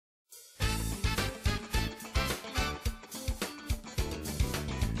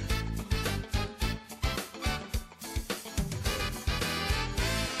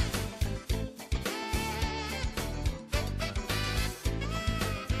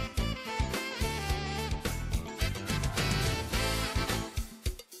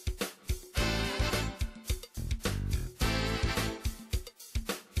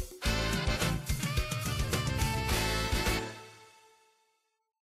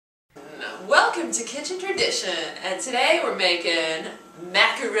Welcome to Kitchen Tradition, and today we're making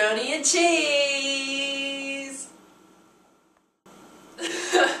macaroni and cheese.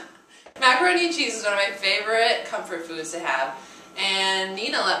 Macaroni and cheese is one of my favorite comfort foods to have, and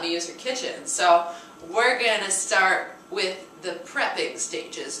Nina let me use her kitchen, so we're going to start with the prepping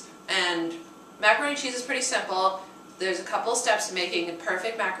stages. And macaroni and cheese is pretty simple. There's a couple steps to making a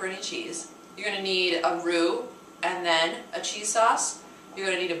perfect macaroni and cheese. You're going to need a roux and then a cheese sauce. You're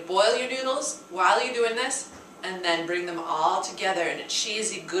going to need to boil your noodles while you're doing this, and then bring them all together in a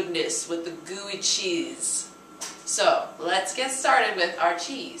cheesy goodness with the gooey cheese. So let's get started with our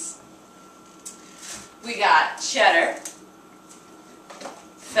cheese. We got cheddar,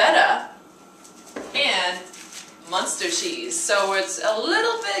 feta, and Munster cheese. So it's a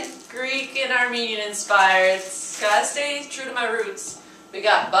little bit Greek and Armenian inspired. It's gotta stay true to my roots. We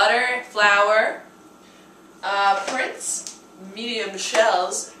got butter, flour, Prince medium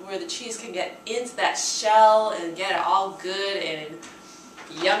shells where the cheese can get into that shell and get it all good and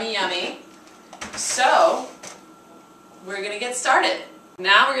yummy yummy. So we're gonna get started.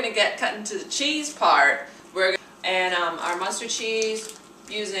 Now we're gonna get cut into the cheese part. Our Munster cheese,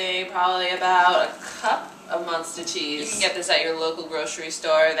 using probably about a cup of Munster cheese. You can get this at your local grocery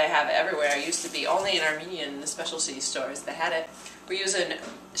store. They have it everywhere. It used to be only in Armenian, the specialty stores that had it. We're using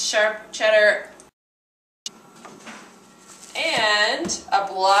sharp cheddar and a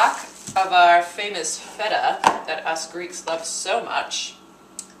block of our famous feta that us Greeks love so much.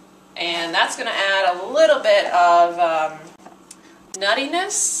 And that's going to add a little bit of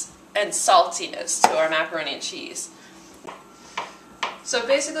nuttiness and saltiness to our macaroni and cheese. So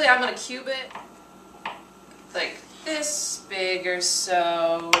basically I'm going to cube it like this big or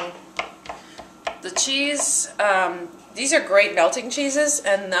so. The cheese, these are great melting cheeses,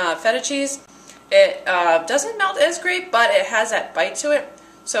 and feta cheese, it doesn't melt as great, but it has that bite to it.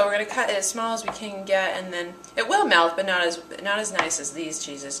 So we're going to cut it as small as we can get, and then it will melt, but not as nice as these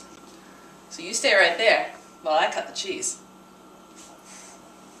cheeses. So you stay right there while I cut the cheese.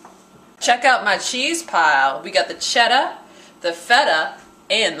 Check out my cheese pile. We got the cheddar, the feta,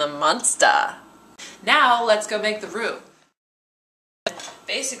 and the Munster. Now let's go make the roux.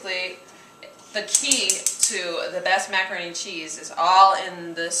 Basically, the key to the best macaroni and cheese is all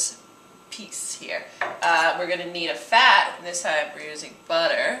in this piece here. We're going to need a fat, and this time we're using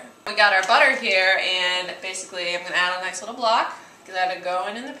butter. We got our butter here, and basically I'm going to add a nice little block. Get that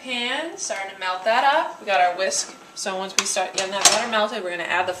going in the pan, starting to melt that up. We got our whisk, so once we start getting that butter melted, we're going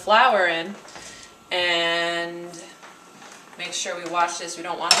to add the flour in, and make sure we watch this. We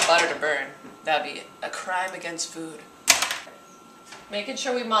don't want the butter to burn. That'd be a crime against food. Making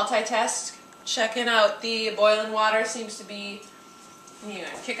sure we multitask. Checking out the boiling water seems to be, you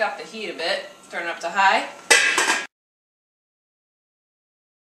know, kick up the heat a bit. Turn it up to high.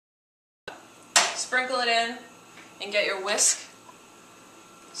 Sprinkle it in and get your whisk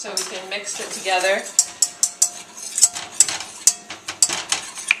so we can mix it together.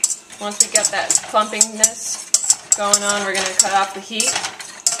 Once we get that clumpiness going on, we're going to cut off the heat.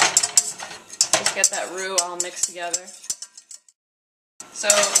 Just get that roux all mixed together. So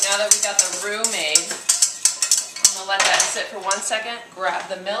now that we got the roux made, I'm going to let that sit for 1 second, grab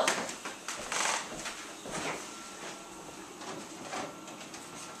the milk.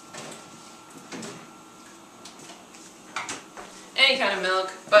 Any kind of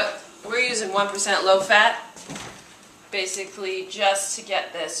milk, but we're using 1% low fat, basically just to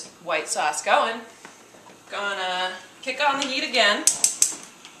get this white sauce going. Gonna kick on the heat again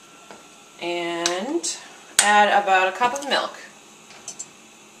and add about a cup of milk.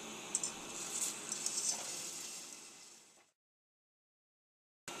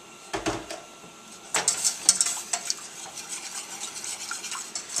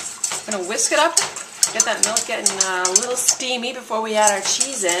 Gonna whisk it up, get that milk getting a little steamy before we add our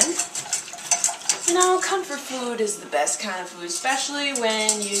cheese in. You know, comfort food is the best kind of food, especially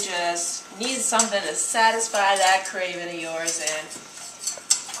when you just need something to satisfy that craving of yours. And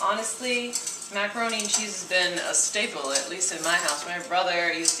honestly, macaroni and cheese has been a staple, at least in my house. My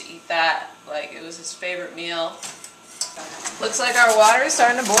brother used to eat that like it was his favorite meal. Looks like our water is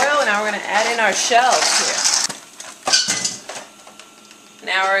starting to boil, and now we're going to add in our shells here.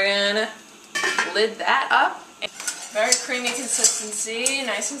 Now we're going to lid that up. Very creamy consistency,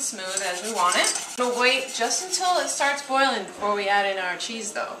 nice and smooth as we want it. We'll wait just until it starts boiling before we add in our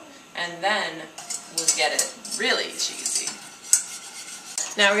cheese though, and then we'll get it really cheesy.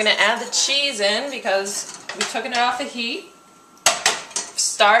 Now we're going to add the cheese in because we took it off the heat.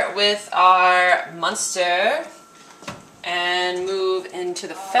 Start with our Munster and move into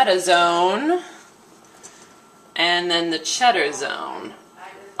the feta zone and then the cheddar zone.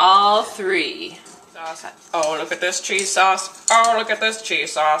 all three. Oh, look at this cheese sauce. Oh, look at this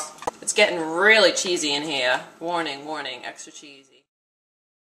cheese sauce. It's getting really cheesy in here. Warning, warning, extra cheesy.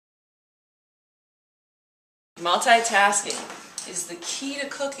 Multitasking is the key to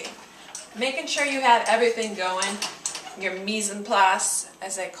cooking. Making sure you have everything going. Your mise en place,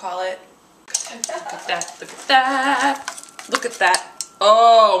 as I call it. Look at that, look at that. Look at that.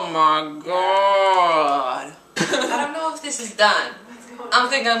 Oh my God. I don't know if this is done. I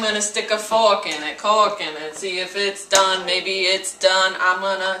think I'm gonna stick a fork in it, cork in it, see if it's done. Maybe it's done. I'm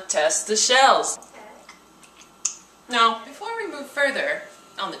gonna test the shells. Now, before we move further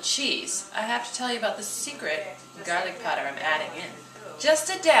on the cheese, I have to tell you about the secret garlic powder I'm adding in. Just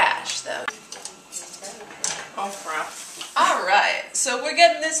a dash, though. Oh, crap. Alright, so we're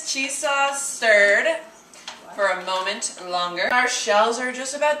getting this cheese sauce stirred for a moment longer. Our shells are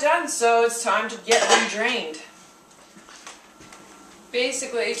just about done, so it's time to get them drained.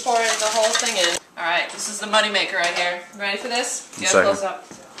 Basically, pour the whole thing in. Alright, this is the money maker right here. Ready for this? Get close up.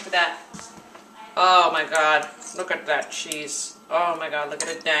 Look at that. Oh my God. Look at that cheese. Oh my God, look at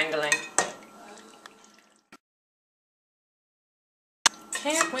it dangling.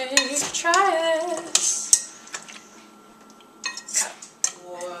 Can't wait to try this.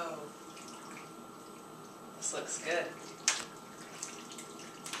 Whoa. This looks good.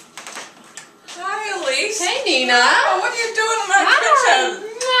 Hi, Elise. Hey, Nina. Oh, what are you doing in my kitchen?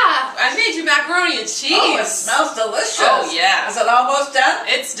 I made you macaroni and cheese. Oh, it smells delicious. Oh, yeah. Is it almost done?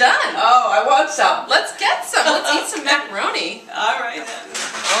 It's done. Oh, I want some. Let's get some. Let's eat some macaroni. All right, then.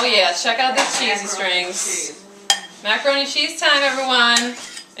 Oh, yeah. Check out these cheesy strings. Cheese. Macaroni and cheese time, everyone.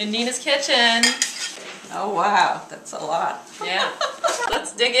 In Nina's kitchen. Oh, wow. That's a lot. Yeah.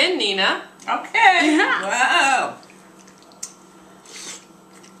 Let's dig in, Nina. Okay. Yeah. Wow.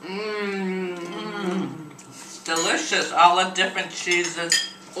 It's delicious. All the different cheeses.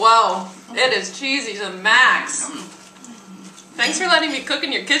 Wow. It is cheesy to max. Thanks for letting me cook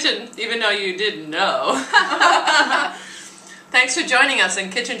in your kitchen, even though you didn't know. Thanks for joining us in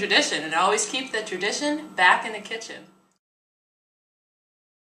Kitchen Tradition, and always keep the tradition back in the kitchen.